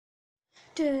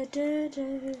Da, da, da,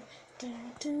 da,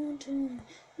 da, da.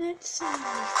 Let's see. I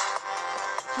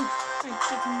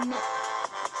did not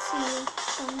see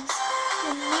songs.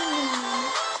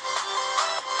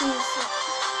 Here's it.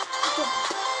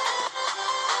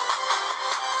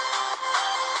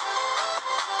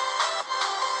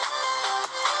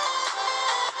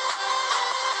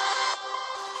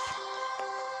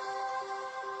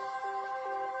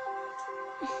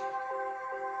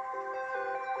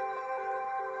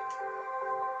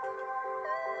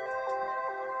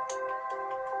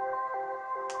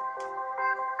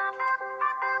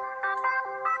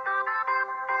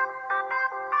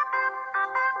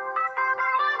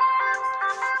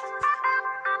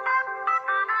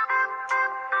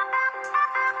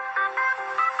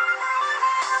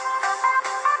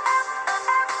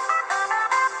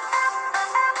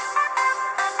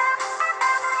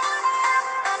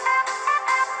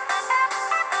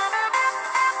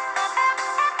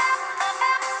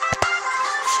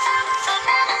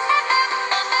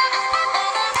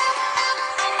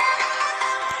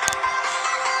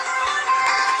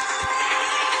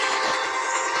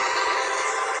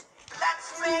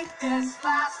 This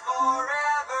lasts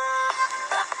forever.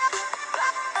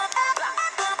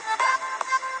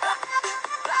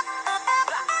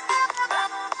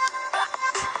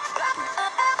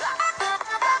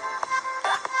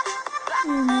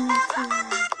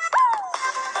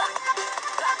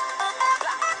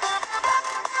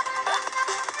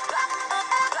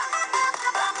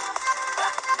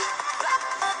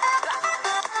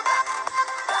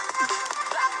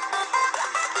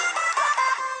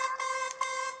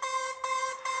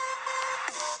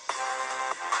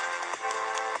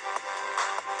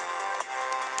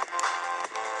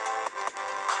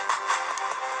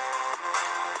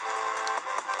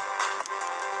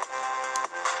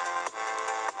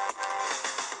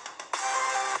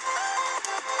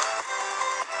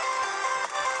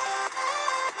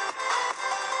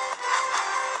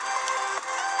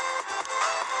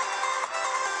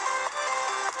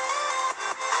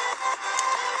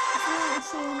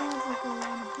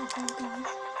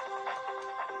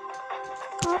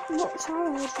 What's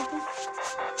our age again?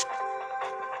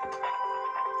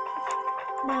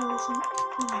 No, isn't.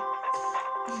 No.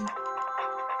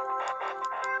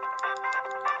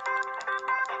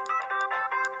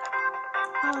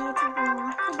 I do like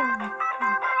a dog.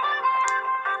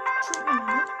 20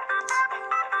 minutes.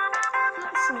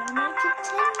 Let's see, I make it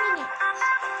 10 minutes.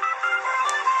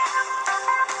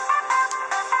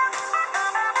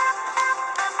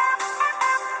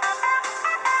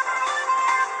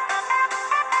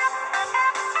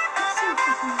 Let's see if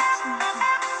I can get something.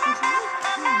 Because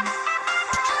I can.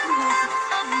 Otherwise it's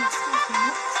the next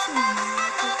thing.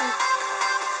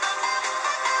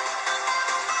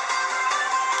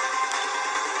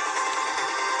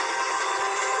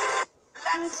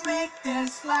 Let's make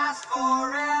this last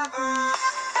forever.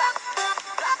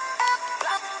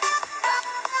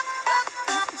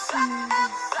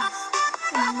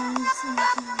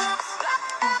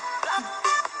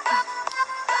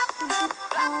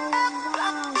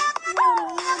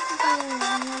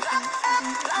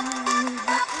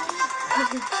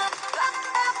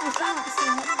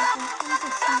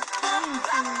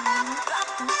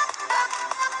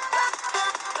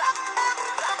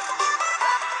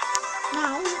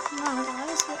 Now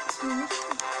guys, let's move.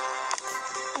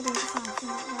 I didn't find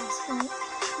that last night.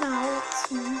 Now let's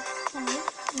move.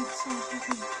 Let's see if I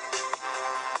can.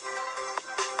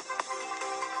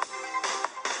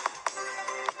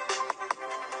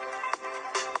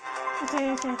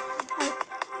 Okay.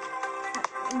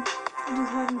 You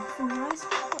heard me from guys.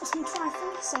 Let's me try for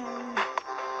this area.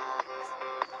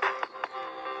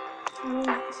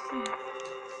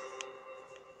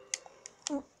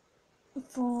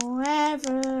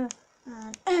 Forever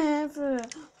and ever.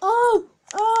 Oh,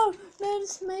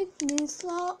 let's make this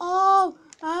last.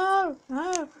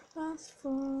 Last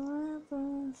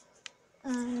forever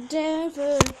and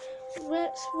ever.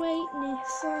 Let's wait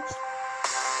this last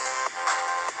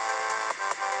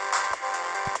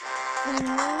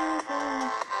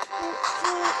forever. Let's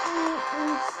wait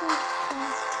this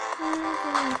last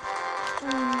forever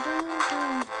and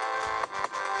ever.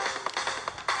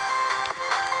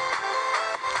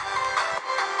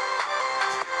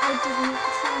 I didn't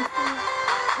try for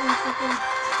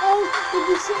Oh, did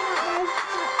you see that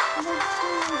red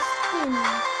spin?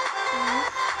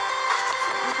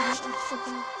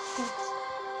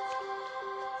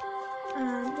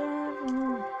 And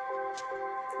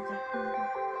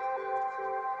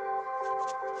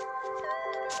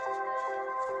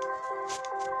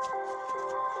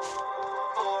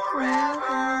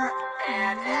Forever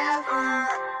and ever.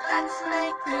 Let's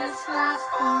make this this last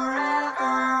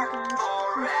forever.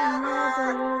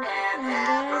 Forever and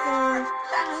ever.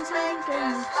 Let's make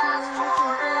this To last like a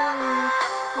forever.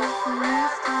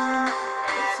 this time.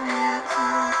 It's not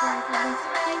Let's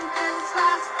make this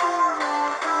last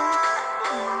forever.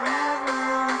 forever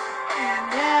and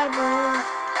ever.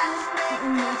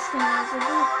 And that's gonna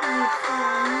be with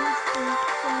friends.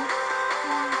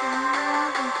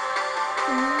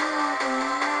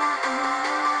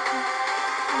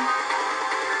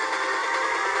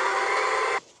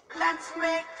 Let's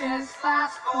make this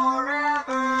last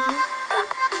forever.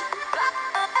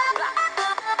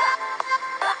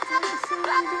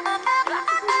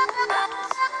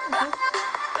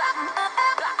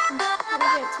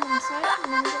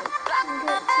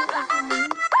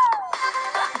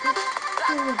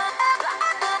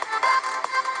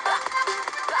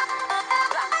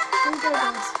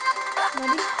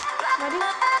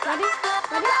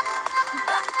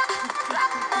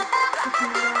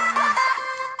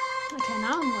 Okay,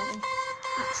 now I'm ready.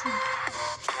 Actually,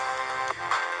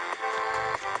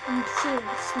 I'm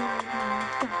serious now,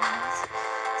 guys.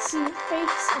 See your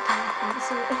face? Okay, I can't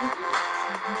see it.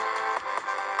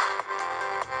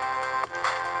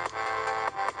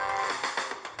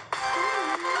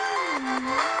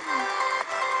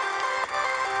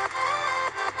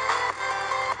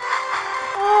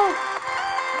 Oh!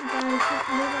 Guys,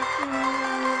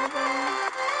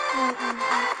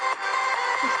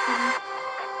 just kidding.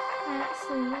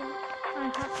 Actually, I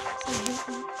have to hit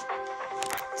me.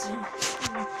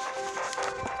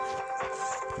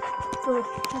 Good.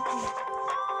 Okay.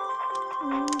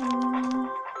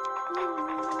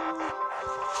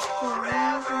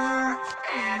 Forever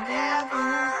and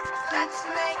ever. Let's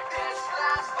make this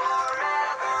last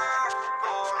forever.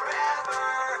 Forever.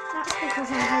 That's because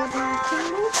I'm holding my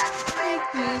candle. Make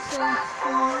me so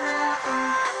forever.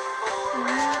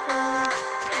 Forever.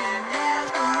 And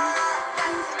ever.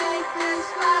 Let's make this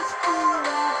last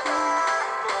forever.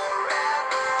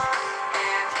 Forever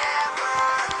and ever.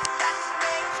 Let's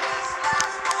make this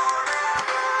last forever.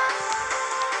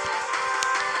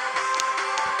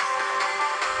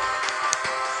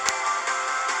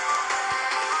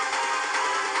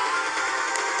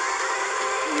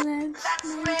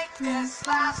 Let's make this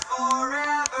last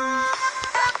forever.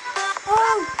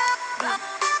 Oh!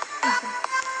 Okay.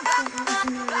 I thought that was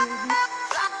another hit.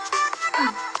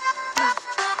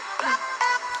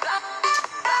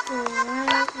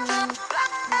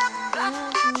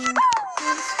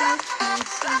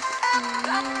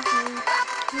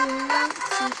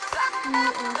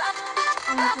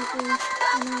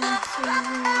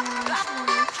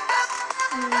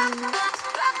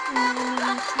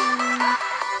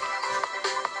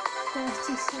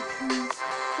 Seconds,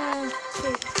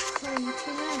 30,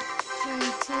 29,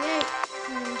 28,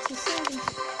 27,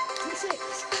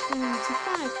 26,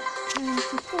 25,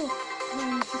 24,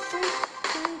 23,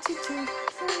 22,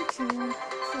 21,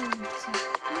 20,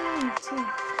 19,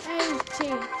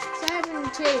 18,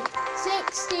 17,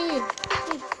 16,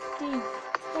 15,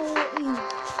 14,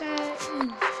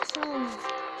 13, 12,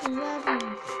 11,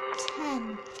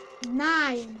 10,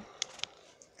 9. You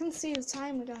can see the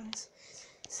timer, guys.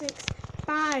 6,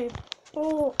 5,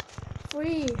 4,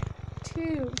 3,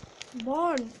 2,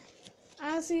 1.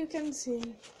 As you can see,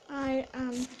 I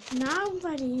am now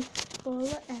ready for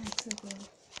the interval.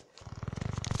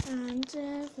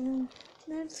 And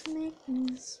let's make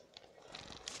this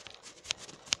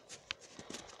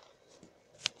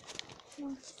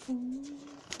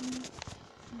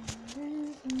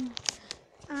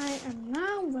I am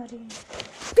now ready.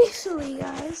 Officially,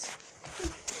 guys.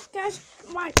 Guys,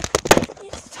 right,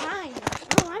 it's time.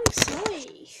 Oh, I'm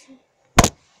sorry.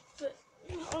 But,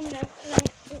 oh no,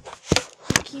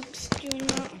 it keeps doing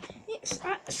that. It's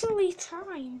actually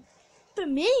time for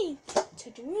me to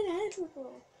do an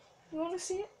interval. You want to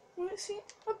see it? You want to see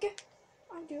it? Okay,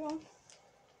 I'll do one.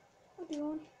 I'll do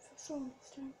one for someone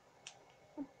this time.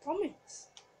 I promise.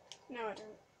 No, I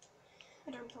don't.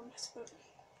 I don't promise, but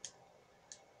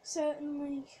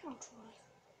certainly I'll try.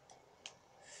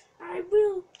 I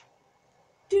will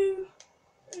do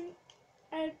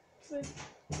an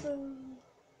interval.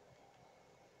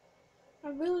 I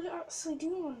will actually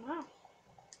do one now.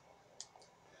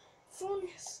 Before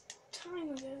this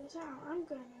timer goes out, I'm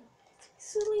gonna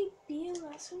silly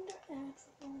BLS under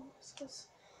intervals because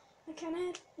I can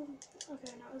add.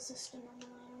 Okay, that was just another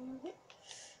one.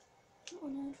 Not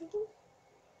an interval.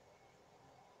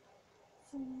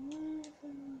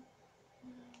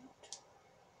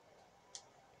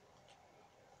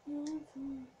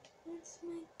 Let's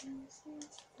make this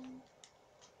last one.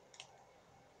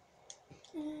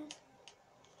 And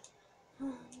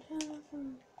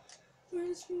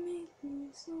let's Let's make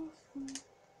this awesome.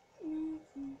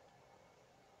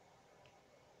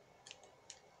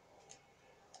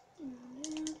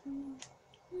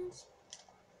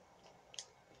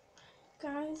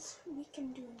 Guys, we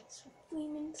can do this for 3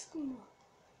 minutes. Come on.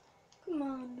 Come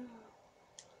on now.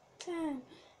 10,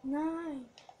 9,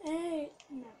 8.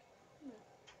 No.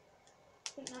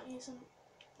 But that isn't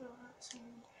the right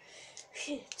sound.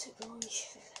 Shit,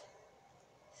 boys.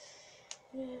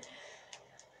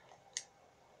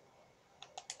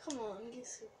 Come on,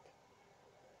 listen.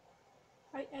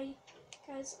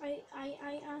 Guys,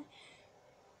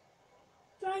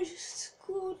 if I just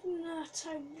scored in that, I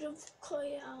would have cut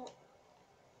it out.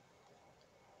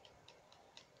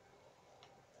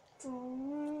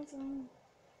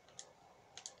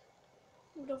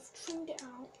 Would have trimmed it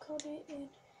out, cut it in.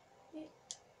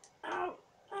 Ow!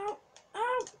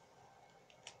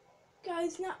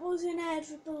 Guys, that was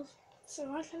inevitable. So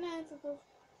I can inevitable.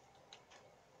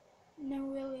 No,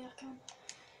 really, I can.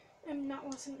 That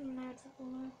wasn't inevitable,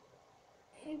 no.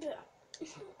 But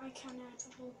I can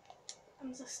inevitable.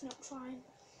 I'm just not trying.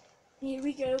 Here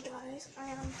we go, guys. I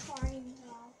am trying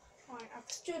now. Right,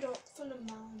 I've stood up for the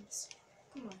mounds.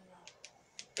 Come on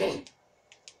now.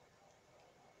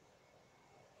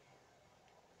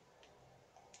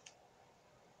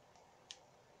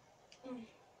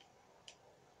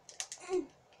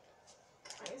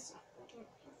 Guys,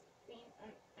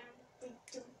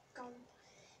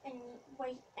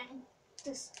 anyway, and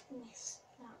just miss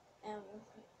that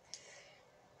everything.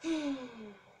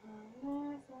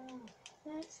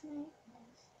 Let's make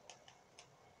this.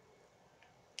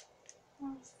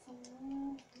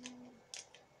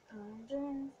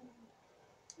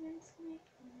 Let's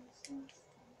make this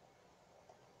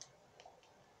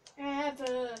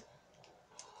ever.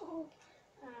 Oh,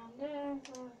 and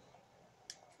ever.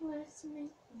 Let's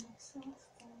make myself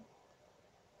fun.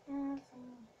 Ever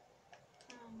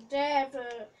and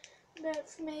ever.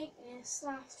 Let's make this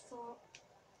last for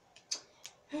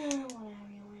whatever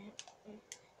you want.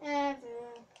 Ever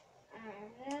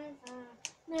and ever.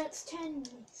 Let's 10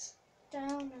 this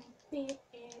down and beat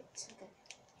it together.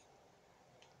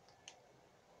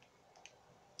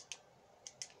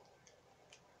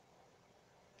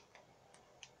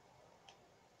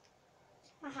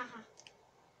 Hahaha.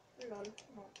 Lol,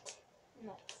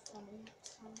 not funny.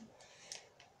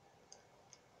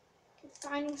 The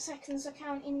final seconds are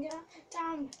counting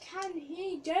down. Can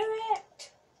he do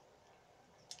it?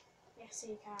 Yes,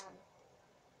 he can.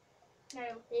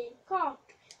 No, he can't.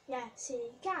 Yes,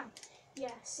 he can.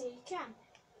 Yes, he can.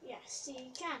 Yes, he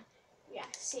can.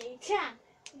 Yes, he can.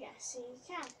 Yes, he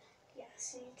can.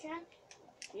 Yes, he can.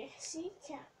 Yes, he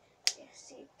can. Yes,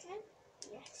 he can.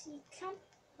 Yes, he can.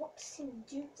 What's him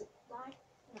do right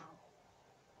now?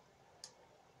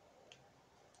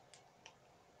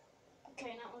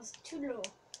 Okay, that was too low.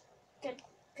 Get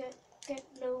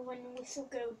low when the whistle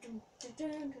go. Dun, dun, dun,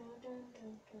 dun, dun,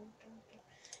 dun, dun, dun.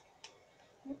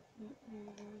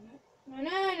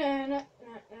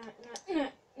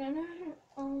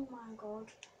 Oh my god,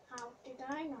 how did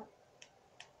I not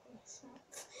miss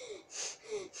that?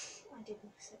 I did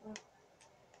miss it though.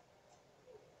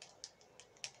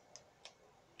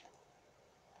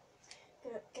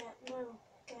 Get low,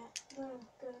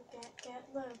 get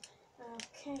low.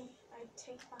 Okay, I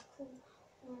take back all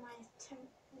my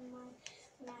attempt,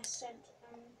 when I said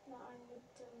that I would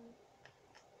think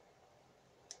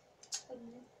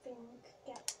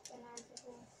get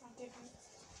inevitable. I didn't.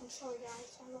 I'm sorry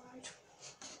guys, I lied.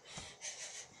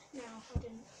 No, I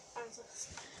didn't.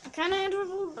 I kind of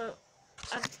inevitable, but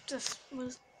I just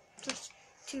was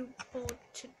too bored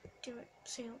to do it.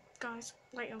 See you guys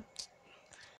later.